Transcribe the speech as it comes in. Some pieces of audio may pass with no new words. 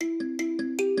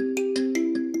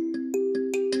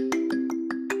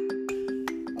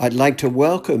I'd like to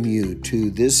welcome you to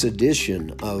this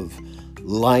edition of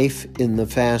Life in the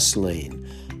Fast Lane.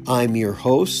 I'm your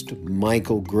host,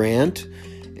 Michael Grant,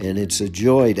 and it's a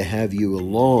joy to have you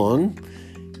along.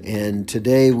 And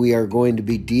today we are going to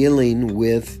be dealing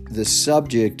with the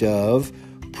subject of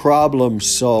problem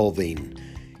solving.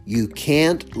 You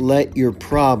can't let your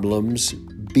problems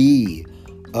be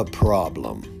a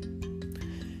problem.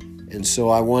 And so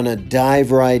I want to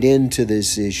dive right into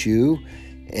this issue.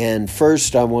 And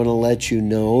first, I want to let you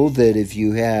know that if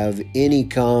you have any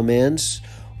comments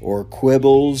or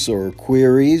quibbles or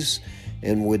queries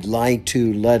and would like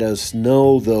to let us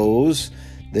know those,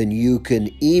 then you can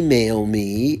email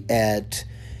me at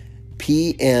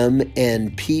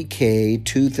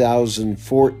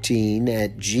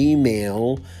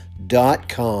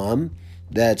pmandpk2014@gmail.com.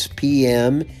 That's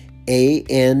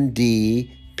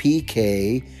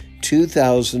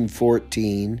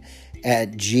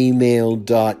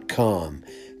pmandpk2014@gmail.com.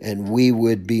 And we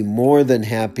would be more than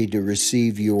happy to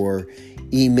receive your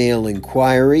email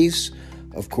inquiries.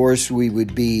 Of course, we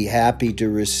would be happy to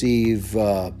receive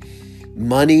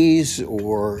monies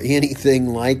or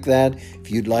anything like that. If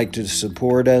you'd like to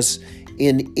support us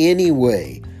in any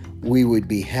way, we would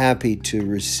be happy to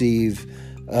receive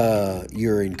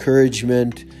your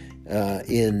encouragement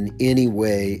in any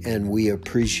way, and we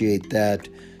appreciate that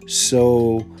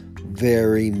so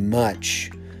very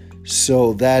much.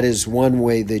 So that is one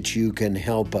way that you can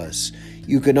help us.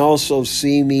 You can also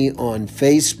see me on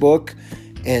Facebook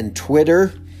and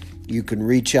Twitter. You can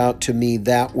reach out to me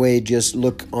that way. Just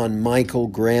look on Michael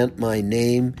Grant, my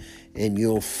name, and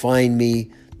you'll find me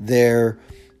there,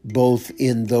 both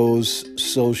in those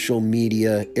social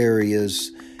media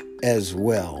areas as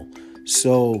well.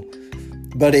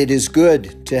 But it is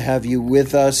good to have you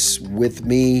with us, with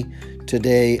me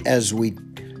today as we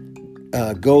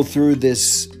go through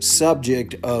this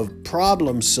subject of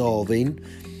problem solving.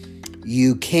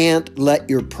 You can't let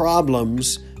your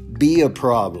problems be a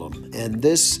problem. And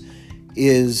this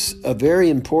is a very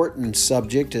important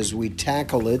subject as we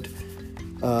tackle it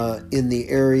in the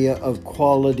area of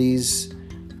qualities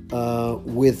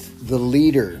with the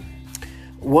leader.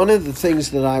 One of the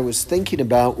things that I was thinking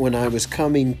about when I was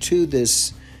coming to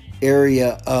this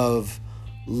area of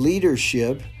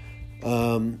leadership,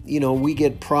 we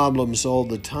get problems all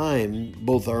the time,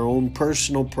 both our own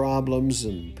personal problems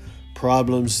and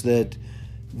problems that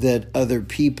other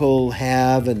people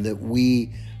have and that we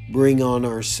bring on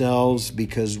ourselves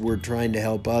because we're trying to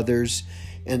help others.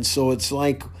 And so it's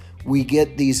like we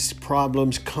get these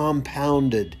problems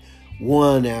compounded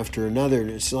one after another.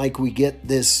 And it's like we get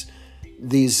these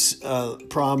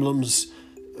problems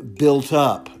built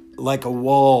up like a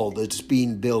wall that's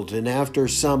being built. And after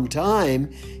some time,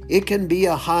 it can be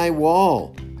a high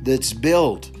wall that's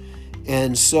built.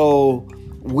 And so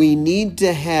we need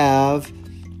to have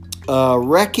a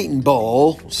wrecking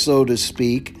ball, so to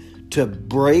speak, to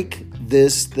break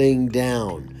this thing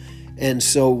down. And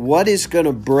so what is going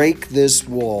to break this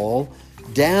wall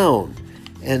down?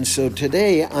 And so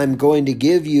today I'm going to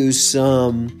give you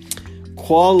some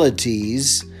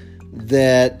qualities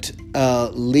that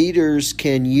leaders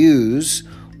can use,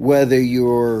 whether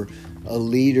you're a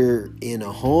leader in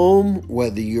a home,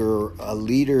 whether you're a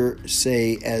leader,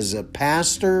 say, as a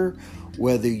pastor,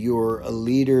 whether you're a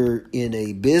leader in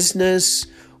a business,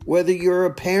 whether you're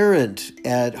a parent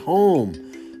at home,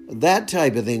 that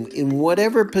type of thing, in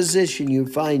whatever position you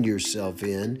find yourself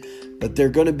in. But they're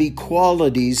going to be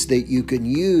qualities that you can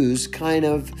use kind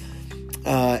of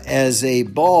as a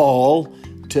ball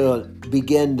to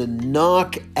begin to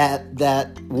knock at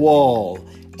that wall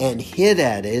and hit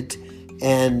at it.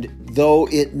 And though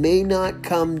it may not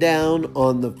come down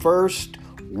on the first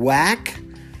whack,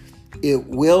 it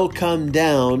will come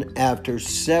down after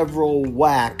several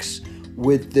whacks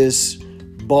with this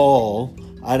ball.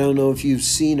 I don't know if you've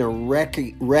seen a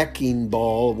wrecking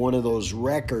ball, one of those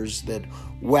wreckers that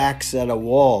whacks at a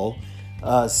wall.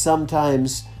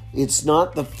 Sometimes it's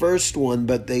not the first one,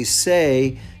 but they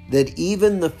say that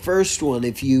even the first one,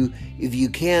 if you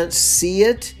can't see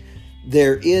it,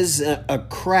 there is a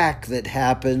crack that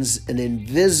happens, an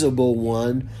invisible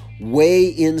one, way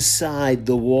inside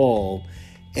the wall.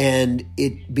 And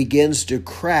it begins to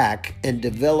crack and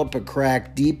develop a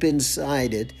crack deep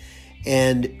inside it.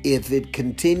 And if it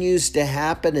continues to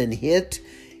happen and hit,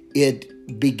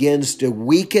 it begins to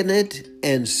weaken it,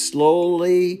 and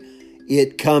slowly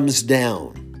it comes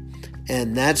down.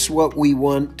 And that's what we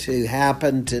want to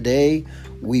happen today.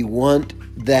 We want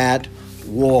that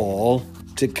wall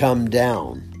to come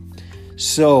down.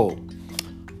 So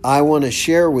I want to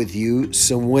share with you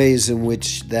some ways in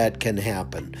which that can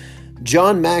happen.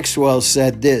 John Maxwell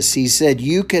said this. He said,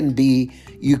 you can be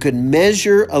You can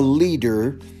measure a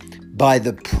leader by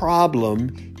the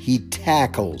problem he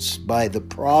tackles, by the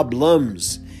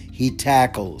problems he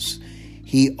tackles.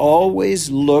 He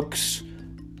always looks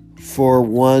for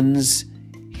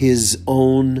his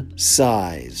own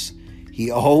size.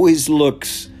 He always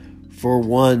looks for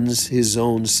his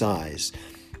own size.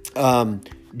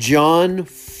 John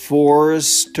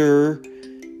Forster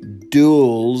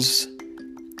Dulles,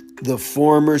 the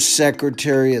former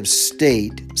Secretary of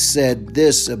State, said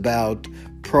this about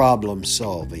problem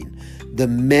solving. The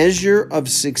measure of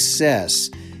success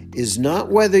is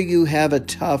not whether you have a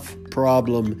tough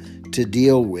problem to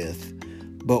deal with,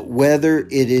 but whether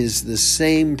it is the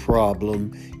same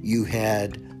problem you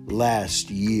had last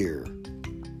year.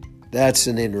 That's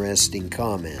an interesting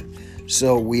comment.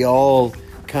 So we all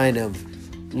kind of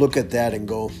look at that and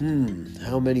go,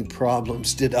 how many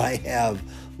problems did I have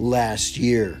last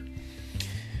year?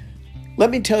 Let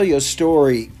me tell you a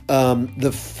story.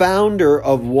 The founder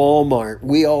of Walmart,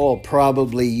 we all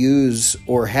probably use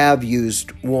or have used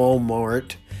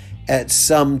Walmart at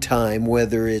some time,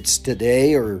 whether it's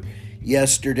today or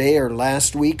yesterday or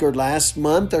last week or last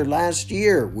month or last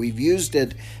year. We've used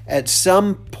it at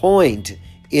some point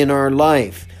in our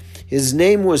life. His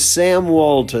name was Sam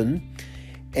Walton,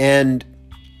 and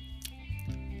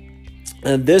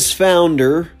this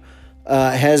founder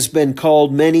has been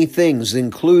called many things,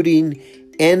 including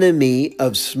enemy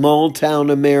of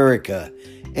small-town America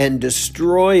and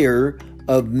destroyer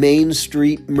of Main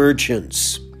Street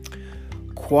merchants.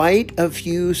 Quite a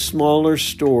few smaller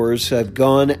stores have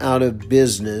gone out of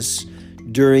business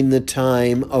during the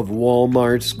time of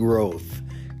Walmart's growth,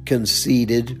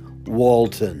 conceded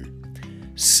Walton.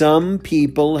 Some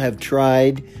people have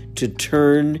tried to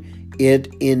turn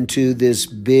it into this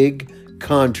big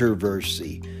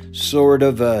controversy, sort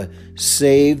of a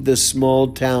save the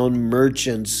small town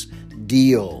merchants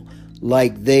deal,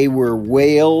 like they were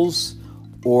whales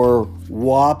or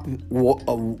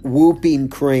whooping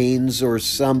cranes or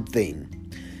something.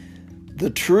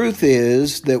 The truth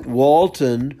is that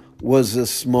Walton was a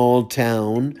small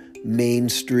town Main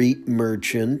Street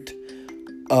merchant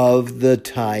of the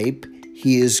type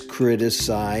he is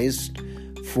criticized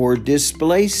for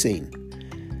displacing.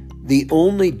 The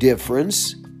only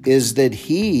difference is that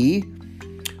he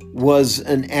was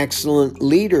an excellent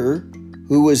leader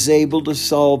who was able to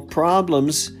solve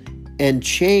problems and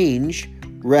change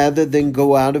rather than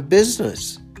go out of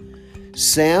business.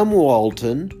 Sam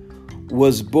Walton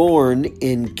was born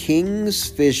in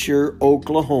Kingfisher,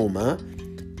 Oklahoma,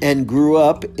 and grew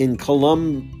up in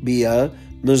Columbia,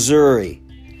 Missouri.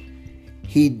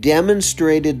 He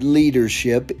demonstrated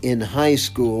leadership in high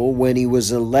school when he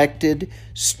was elected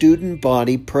student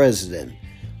body president,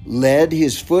 led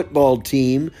his football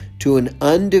team to an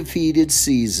undefeated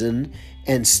season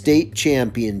and state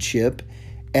championship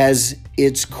as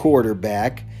its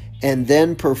quarterback, and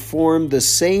then performed the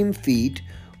same feat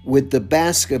with the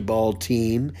basketball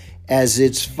team as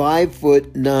its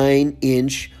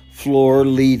 5'9" floor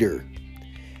leader.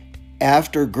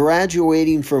 After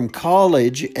graduating from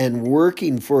college and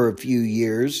working for a few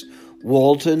years,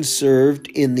 Walton served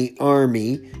in the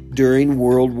Army during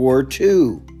World War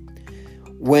II.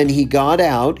 When he got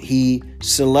out, he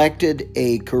selected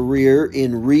a career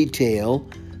in retail,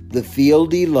 the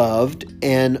field he loved,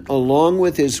 and along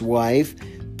with his wife,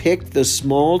 picked the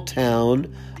small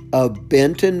town of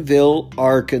Bentonville,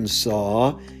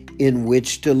 Arkansas, in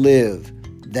which to live.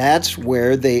 That's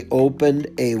where they opened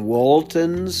a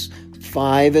Walton's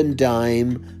Five and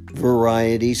Dime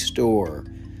variety store.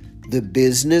 The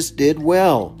business did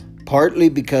well, partly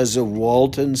because of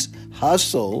Walton's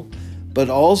hustle, but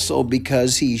also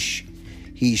because he's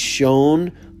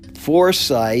shown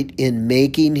foresight in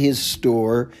making his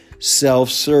store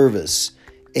self-service,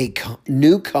 a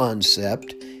new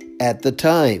concept at the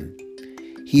time.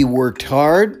 He worked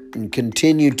hard and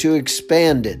continued to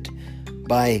expand it.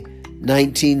 By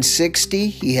 1960,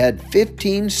 he had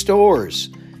 15 stores.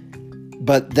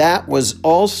 But that was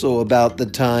also about the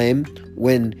time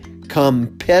when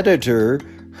competitor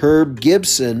Herb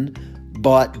Gibson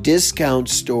bought discount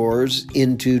stores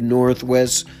into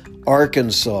Northwest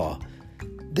Arkansas.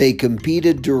 They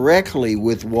competed directly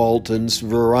with Walton's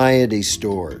variety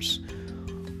stores.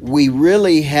 We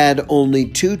really had only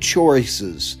two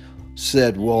choices,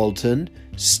 said Walton: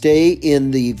 stay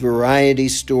in the variety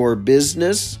store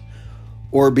business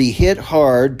or be hit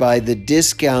hard by the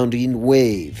discounting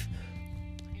wave,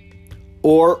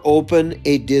 or open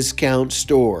a discount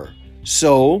store.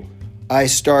 So I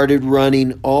started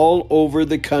running all over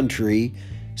the country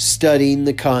studying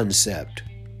the concept.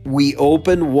 We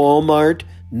opened Walmart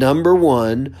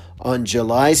 #1 on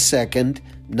July 2nd,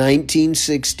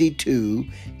 1962,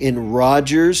 in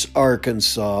Rogers,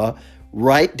 Arkansas,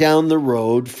 right down the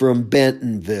road from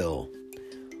Bentonville.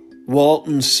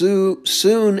 Walton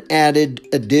soon added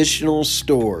additional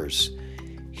stores.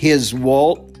 His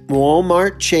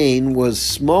Walmart chain was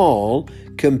small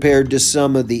compared to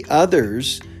some of the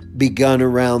others begun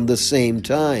around the same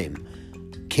time: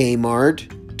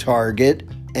 Kmart, Target,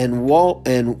 and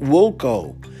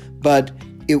Woolco, but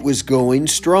it was going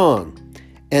strong,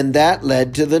 and that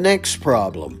led to the next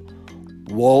problem.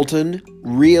 Walton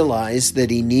realized that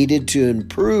he needed to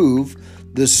improve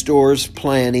the store's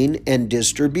planning and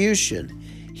distribution.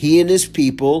 He and his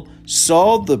people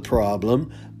solved the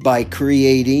problem by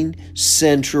creating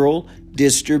central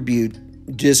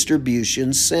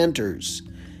distribution centers.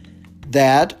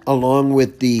 That, along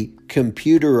with the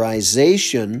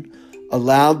computerization,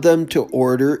 allowed them to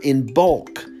order in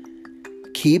bulk,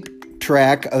 keep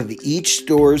track of each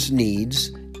store's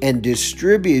needs, and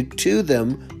distribute to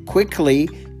them quickly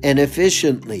and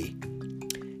efficiently.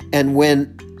 And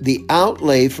when the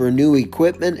outlay for new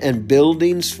equipment and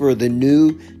buildings for the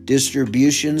new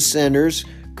distribution centers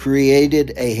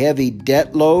created a heavy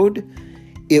debt load,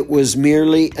 it was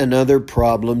merely another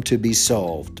problem to be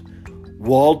solved.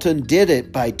 Walton did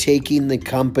it by taking the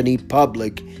company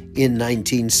public in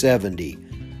 1970.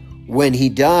 When he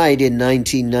died in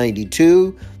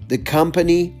 1992, the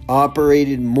company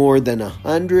operated more than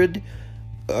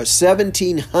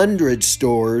 1,700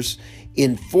 stores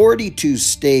in 42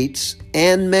 states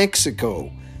and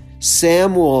Mexico.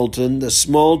 Sam Walton, the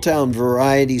small-town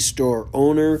variety store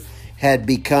owner, had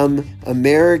become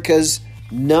America's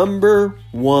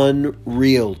 #1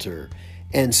 realtor.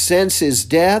 And since his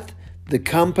death, the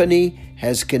company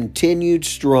has continued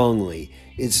strongly,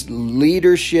 its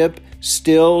leadership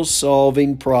still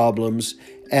solving problems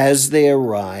as they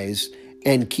arise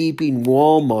and keeping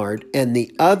Walmart and the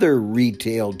other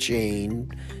retail chain,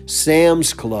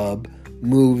 Sam's Club,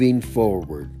 moving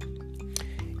forward.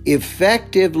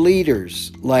 Effective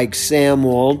leaders like Sam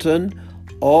Walton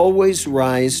always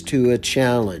rise to a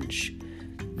challenge.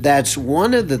 That's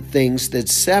one of the things that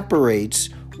separates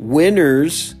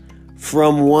winners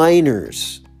from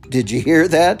whiners. Did you hear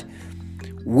that?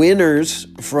 Winners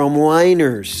from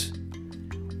whiners.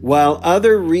 While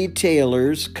other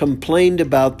retailers complained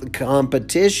about the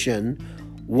competition,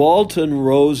 Walton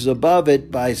rose above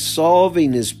it by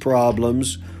solving his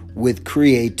problems with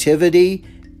creativity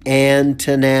and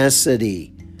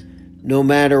tenacity. No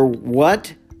matter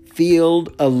what field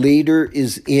a leader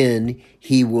is in,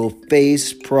 he will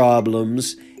face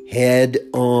problems head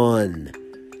on.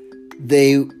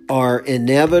 They are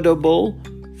inevitable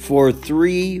for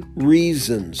 3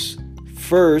 reasons.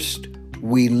 First,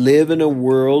 we live in a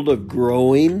world of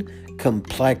growing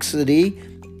complexity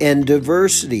and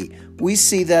diversity. We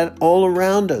see that all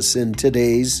around us in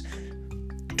today's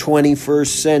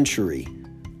 21st century.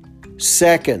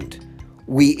 Second,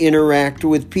 we interact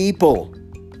with people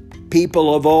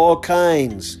of all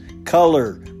kinds,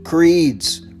 color,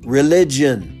 creeds,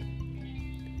 religion.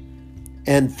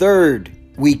 And third,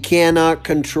 we cannot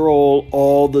control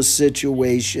all the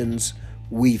situations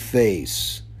we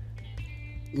face.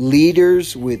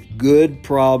 Leaders with good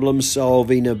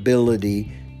problem-solving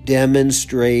ability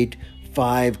demonstrate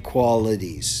 5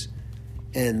 qualities.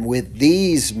 And with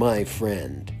these, my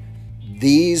friend,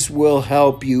 these will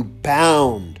help you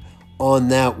pound on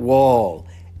that wall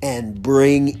and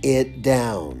bring it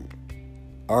down.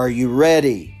 Are you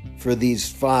ready for these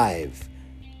 5?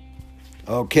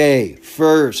 Okay,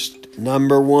 first,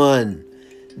 number 1,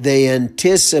 they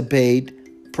anticipate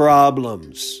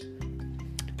problems.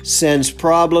 Since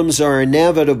problems are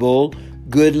inevitable,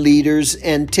 good leaders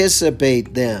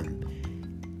anticipate them.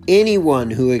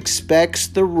 Anyone who expects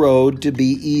the road to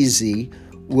be easy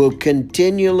will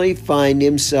continually find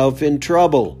himself in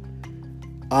trouble.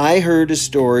 I heard a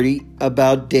story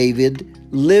about David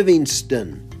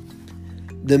Livingstone,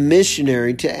 the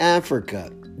missionary to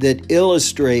Africa, that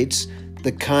illustrates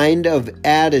the kind of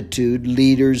attitude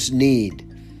leaders need.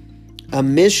 A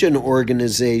mission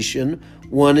organization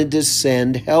wanted to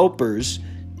send helpers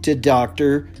to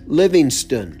Dr.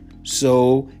 Livingstone,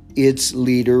 so its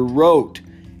leader wrote,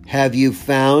 "Have you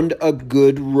found a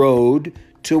good road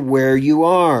to where you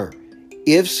are?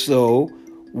 If so,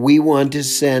 we want to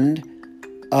send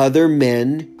other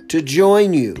men to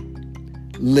join you."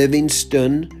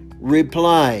 Livingstone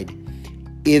replied,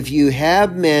 "If you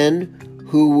have men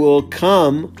who will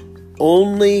come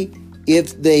only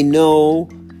if they know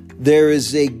there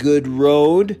is a good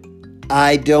road,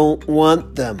 I don't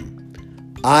want them.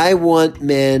 I want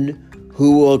men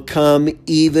who will come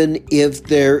even if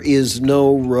there is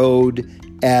no road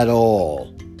at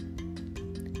all."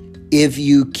 If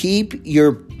you keep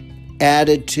your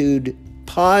attitude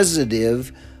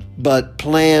positive but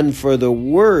plan for the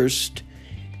worst,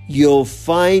 you'll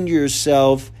find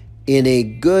yourself in a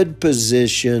good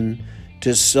position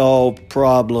to solve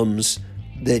problems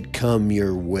that come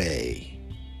your way.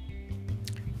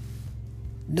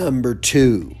 Number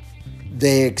 2,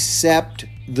 they accept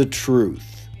the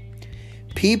truth.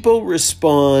 People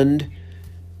respond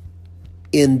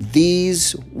in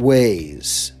these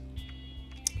ways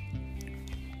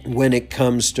when it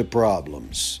comes to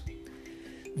problems.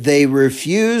 They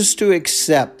refuse to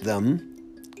accept them.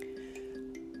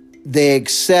 They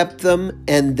accept them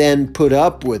and then put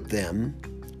up with them,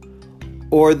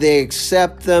 or they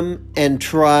accept them and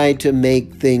try to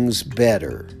make things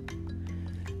better.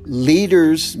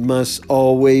 Leaders must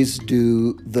always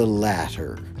do the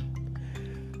latter.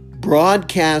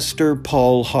 Broadcaster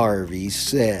Paul Harvey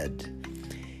said,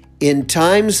 "In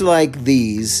times like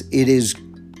these, it is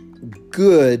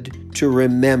good to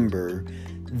remember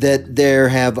that there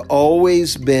have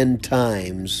always been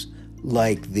times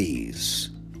like these."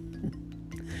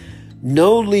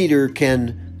 No leader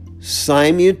can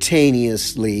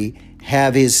simultaneously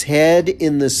have his head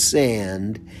in the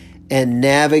sand and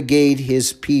navigate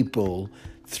his people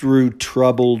through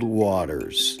troubled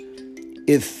waters.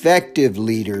 Effective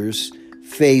leaders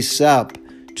face up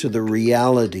to the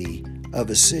reality of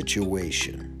a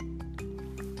situation.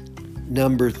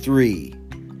 Number 3,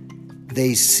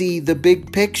 they see the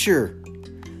big picture.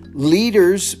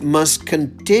 Leaders must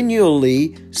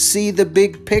continually see the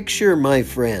big picture, my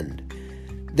friend.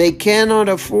 They cannot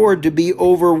afford to be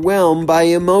overwhelmed by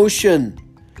emotion,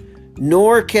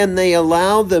 nor can they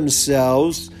allow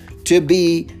themselves to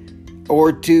be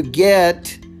or to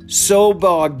get so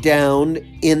bogged down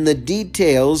in the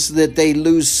details that they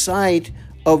lose sight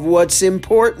of what's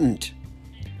important.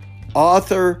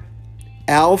 Author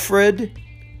Alfred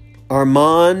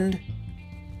Armand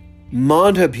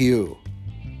Montague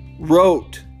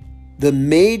wrote, "The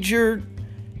major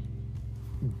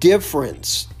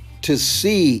difference to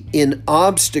see in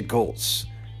obstacles.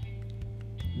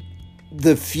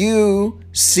 The few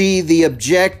see the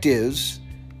objectives.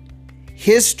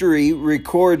 History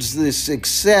records the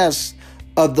success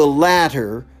of the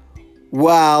latter,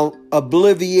 while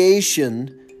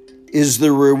oblivion is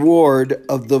the reward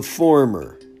of the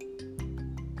former."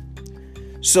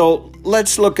 So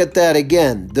let's look at that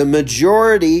again. The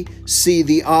majority see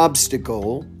the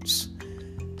obstacles.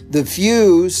 The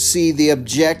few see the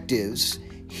objectives.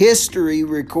 History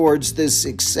records the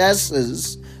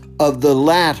successes of the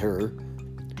latter,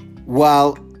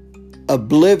 while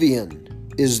oblivion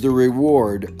is the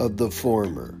reward of the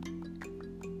former.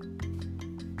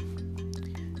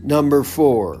 Number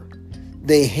 4,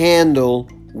 they handle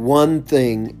one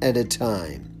thing at a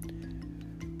time.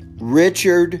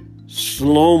 Richard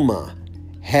Sloma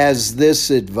has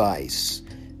this advice: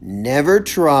 never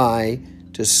try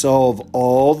to solve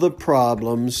all the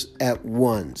problems at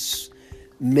once.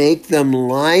 Make them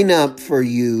line up for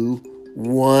you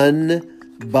one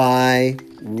by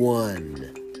one.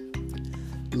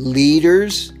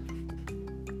 Leaders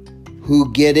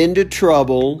who get into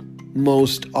trouble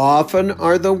most often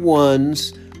are the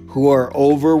ones who are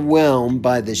overwhelmed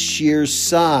by the sheer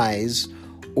size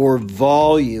or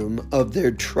volume of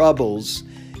their troubles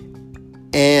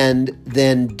and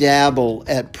then dabble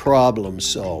at problem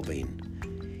solving.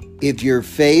 If you're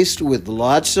faced with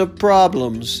lots of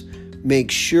problems,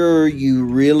 make sure you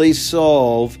really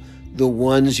solve the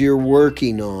ones you're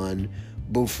working on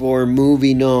before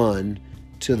moving on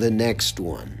to the next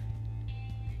one.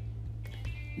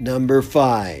 Number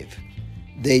 5,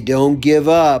 they don't give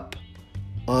up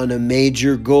on a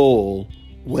major goal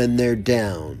when they're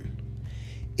down.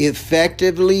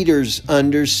 Effective leaders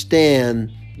understand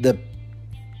the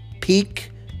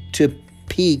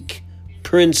peak-to-peak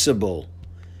principle.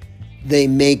 They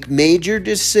make major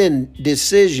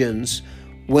decisions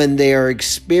when they are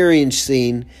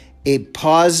experiencing a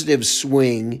positive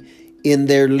swing in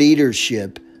their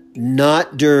leadership,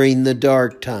 not during the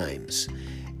dark times.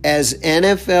 As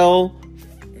NFL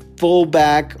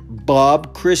fullback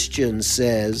Bob Christian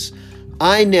says,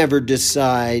 "I never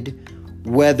decide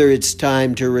whether it's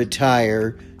time to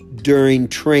retire during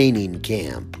training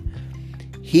camp."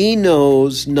 He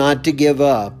knows not to give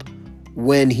up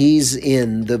when he's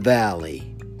in the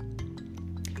valley.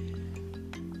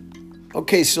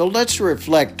 Okay, so let's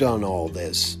reflect on all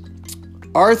this.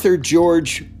 Arthur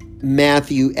George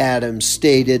Matthew Adams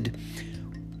stated,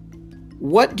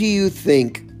 "What do you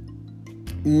think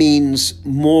means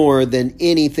more than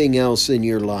anything else in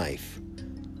your life?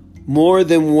 More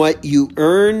than what you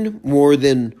earn, more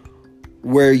than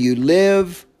where you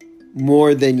live,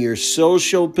 more than your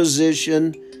social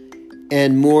position,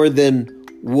 and more than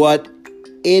what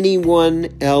anyone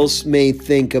else may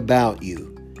think about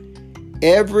you.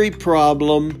 Every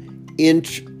problem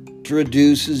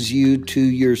introduces you to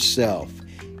yourself.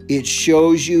 It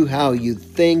shows you how you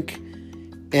think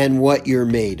and what you're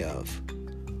made of.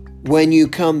 When you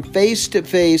come face to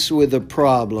face with a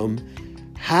problem,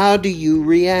 how do you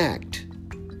react?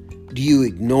 Do you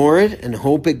ignore it and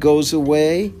hope it goes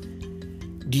away?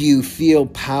 Do you feel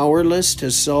powerless to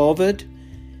solve it?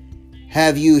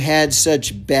 Have you had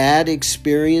such bad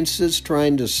experiences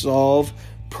trying to solve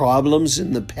problems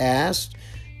in the past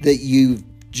that you've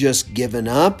just given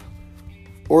up?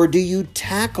 Or do you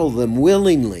tackle them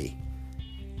willingly?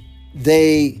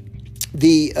 The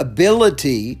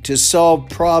ability to solve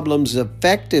problems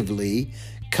effectively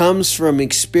comes from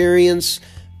experience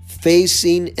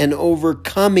facing and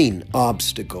overcoming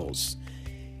obstacles.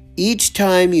 Each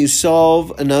time you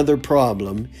solve another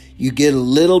problem, you get a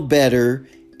little better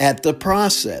at the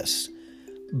process.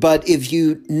 But if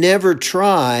you never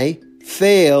try,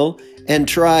 fail, and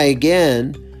try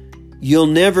again, you'll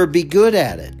never be good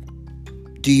at it.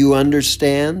 Do you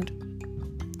understand?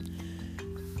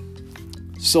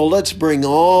 So let's bring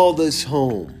all this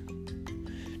home.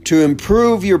 To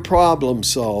improve your problem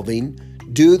solving,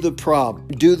 do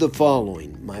the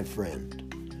following, my friend.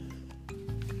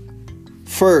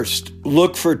 First,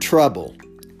 look for trouble.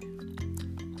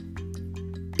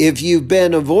 If you've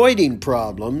been avoiding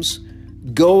problems,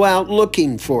 go out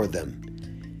looking for them.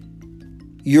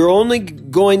 You're only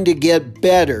going to get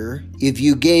better if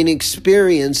you gain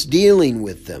experience dealing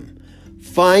with them.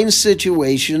 Find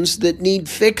situations that need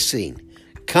fixing.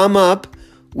 Come up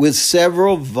with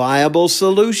several viable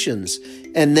solutions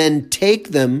and then take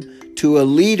them to a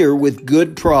leader with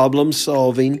good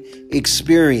problem-solving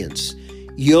experience.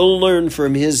 You'll learn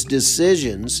from his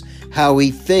decisions how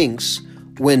he thinks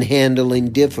when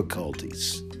handling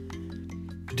difficulties.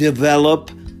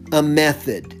 Develop a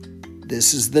method.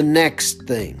 This is the next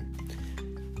thing.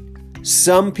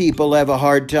 Some people have a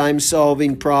hard time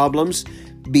solving problems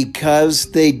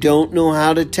because they don't know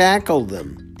how to tackle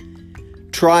them.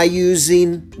 Try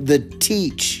using the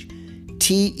TEACH,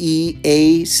 T-E-A-C-H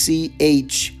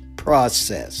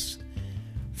process.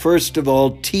 First of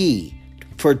all, T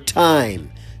for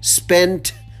time.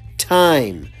 Spend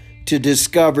time to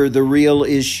discover the real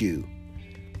issue.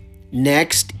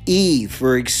 Next, E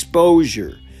for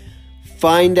exposure.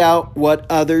 Find out what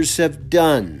others have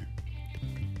done.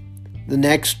 The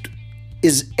next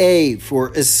is A for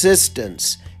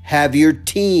assistance. Have your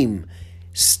team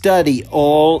study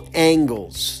all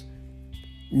angles.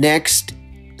 Next,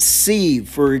 C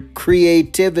for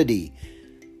creativity.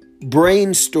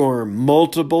 Brainstorm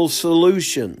multiple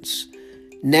solutions.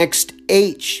 Next,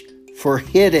 H for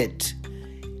hit it.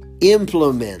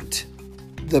 Implement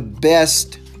the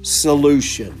best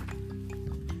solution.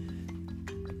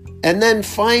 And then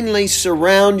finally,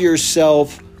 surround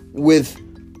yourself with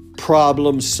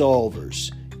problem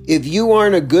solvers. If you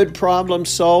aren't a good problem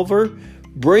solver,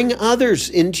 bring others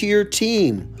into your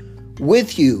team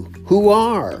with you who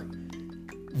are.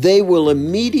 They will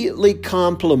immediately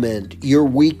complement your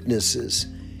weaknesses,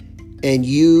 and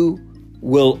you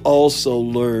will also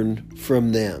learn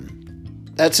from them.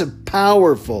 That's a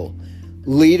powerful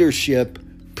leadership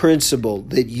principle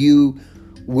that you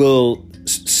will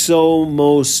so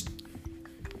most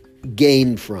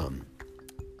gain from.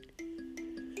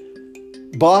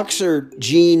 Boxer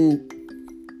Gene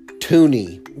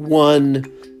Tunney won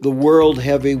the World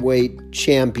Heavyweight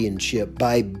Championship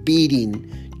by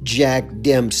beating Jack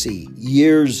Dempsey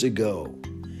years ago.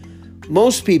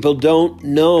 Most people don't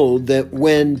know that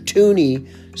when Tunney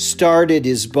started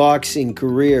his boxing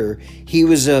career, he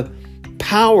was a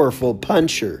powerful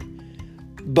puncher.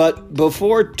 But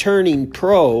before turning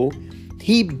pro,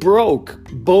 he broke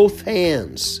both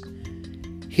hands.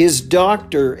 His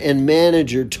doctor and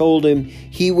manager told him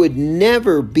he would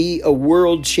never be a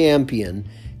world champion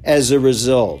as a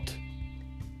result.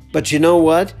 But you know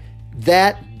what?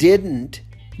 That didn't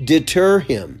deter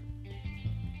him.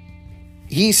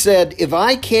 He said, if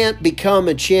I can't become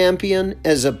a champion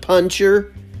as a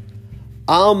puncher,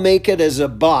 I'll make it as a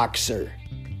boxer.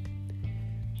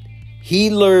 He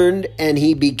learned and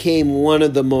he became one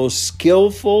of the most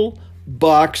skillful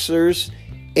boxers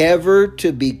ever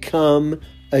to become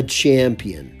a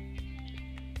champion.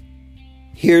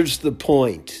 Here's the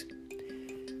point.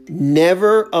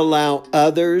 Never allow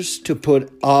others to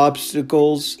put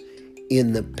obstacles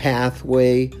in the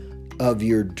pathway of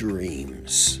your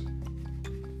dreams.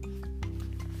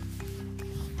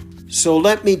 So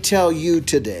let me tell you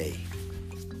today,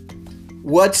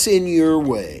 what's in your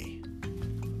way?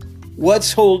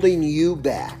 What's holding you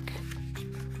back?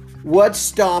 What's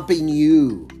stopping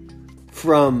you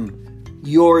from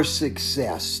your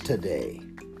success today?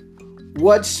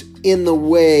 What's in the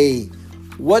way?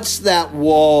 What's that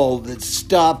wall that's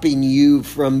stopping you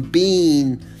from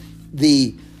being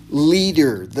the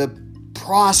leader, the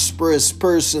prosperous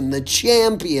person, the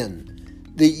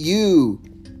champion that you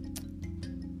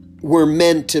were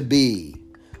meant to be?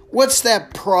 What's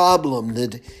that problem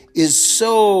that is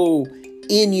so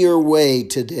in your way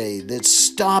today that's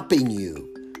stopping you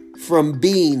from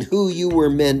being who you were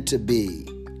meant to be?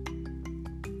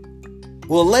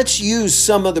 Well, let's use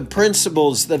some of the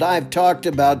principles that I've talked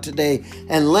about today,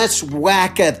 and let's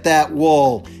whack at that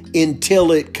wall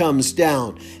until it comes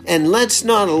down. And let's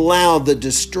not allow the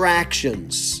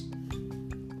distractions,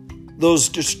 those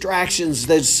distractions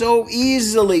that so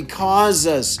easily cause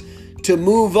us to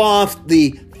move off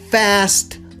the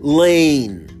fast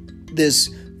lane, this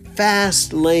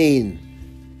fast lane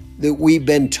that we've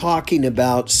been talking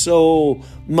about so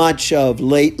much of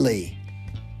lately,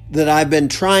 that I've been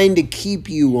trying to keep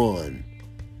you on,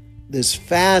 this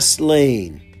fast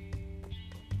lane.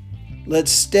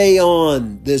 Let's stay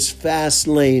on this fast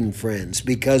lane, friends,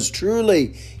 because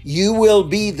truly you will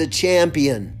be the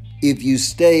champion if you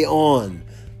stay on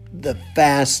the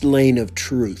fast lane of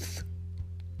truth.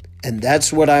 And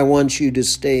that's what I want you to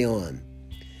stay on.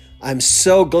 I'm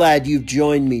so glad you've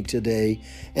joined me today,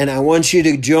 and I want you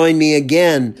to join me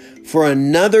again for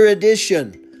another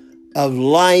edition of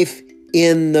Life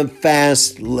in the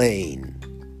Fast Lane.